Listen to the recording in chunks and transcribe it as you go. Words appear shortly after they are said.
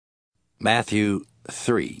Matthew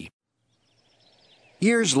 3.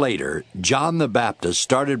 Years later, John the Baptist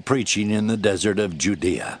started preaching in the desert of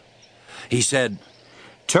Judea. He said,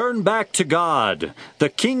 "Turn back to God. The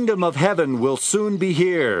kingdom of heaven will soon be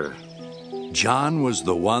here." John was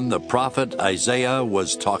the one the prophet Isaiah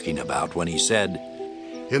was talking about when he said,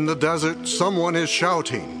 "In the desert someone is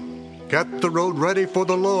shouting, 'Get the road ready for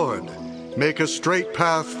the Lord. Make a straight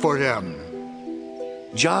path for him.'"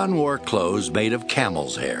 John wore clothes made of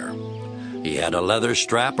camel's hair. He had a leather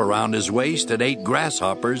strap around his waist and ate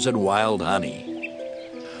grasshoppers and wild honey.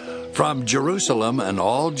 From Jerusalem and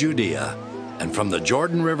all Judea, and from the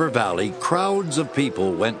Jordan River Valley, crowds of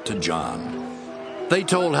people went to John. They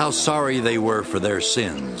told how sorry they were for their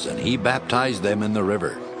sins, and he baptized them in the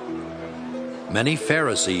river. Many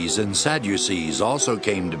Pharisees and Sadducees also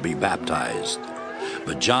came to be baptized.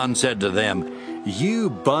 But John said to them, "You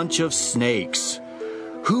bunch of snakes!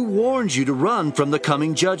 Who warned you to run from the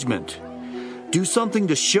coming judgment? Do something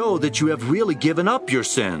to show that you have really given up your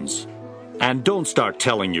sins. And don't start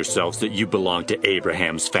telling yourselves that you belong to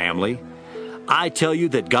Abraham's family. I tell you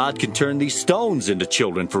that God can turn these stones into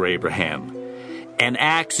children for Abraham. An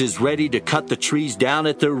axe is ready to cut the trees down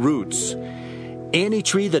at their roots. Any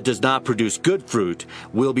tree that does not produce good fruit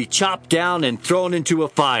will be chopped down and thrown into a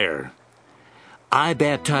fire. I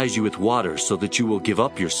baptize you with water so that you will give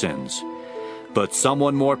up your sins. But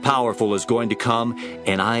someone more powerful is going to come,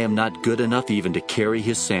 and I am not good enough even to carry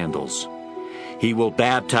his sandals. He will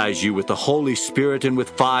baptize you with the Holy Spirit and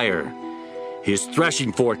with fire. His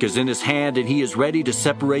threshing fork is in his hand, and he is ready to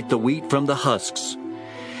separate the wheat from the husks.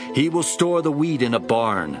 He will store the wheat in a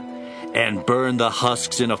barn and burn the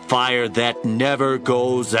husks in a fire that never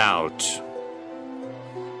goes out."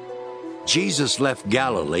 Jesus left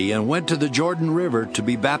Galilee and went to the Jordan River to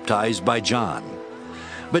be baptized by John.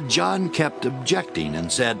 But John kept objecting and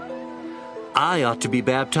said, "I ought to be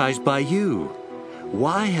baptized by you.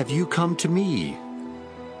 Why have you come to me?"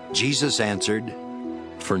 Jesus answered,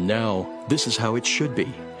 "For now, this is how it should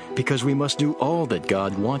be, because we must do all that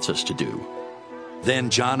God wants us to do." Then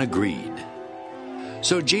John agreed.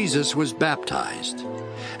 So Jesus was baptized,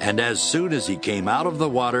 and as soon as he came out of the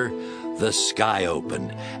water, the sky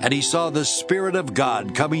opened, and he saw the Spirit of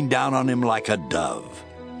God coming down on him like a dove.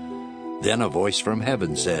 Then a voice from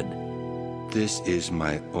heaven said, "This is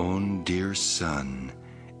my own dear Son,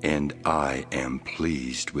 and I am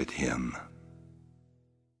pleased with him."